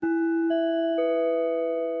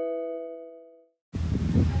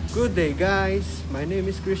Good day, guys. My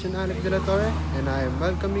name is Christian Alec de la Torre, and I am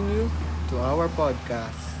welcoming you to our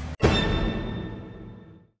podcast.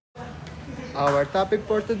 Our topic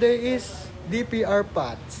for today is DPR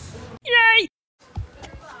PATS.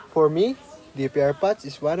 For me, DPR PATS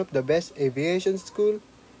is one of the best aviation school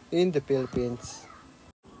in the Philippines.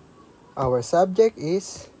 Our subject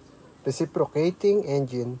is reciprocating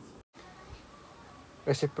engine.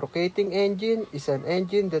 Reciprocating engine is an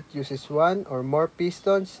engine that uses one or more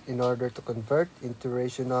pistons in order to convert into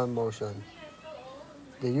rotational motion.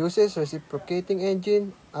 The uses reciprocating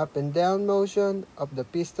engine, up and down motion of the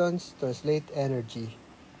pistons translate energy.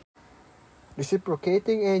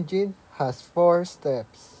 Reciprocating engine has 4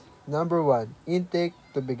 steps. Number 1, intake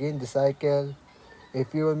to begin the cycle. A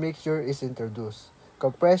fuel mixture is introduced.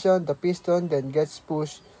 Compression, the piston then gets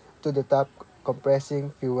pushed to the top compressing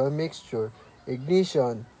fuel mixture.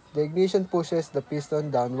 Ignition, the ignition pushes the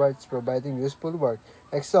piston downwards providing useful work.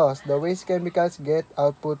 Exhaust, the waste chemicals get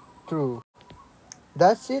output through.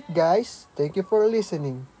 That's it, guys. Thank you for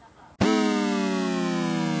listening.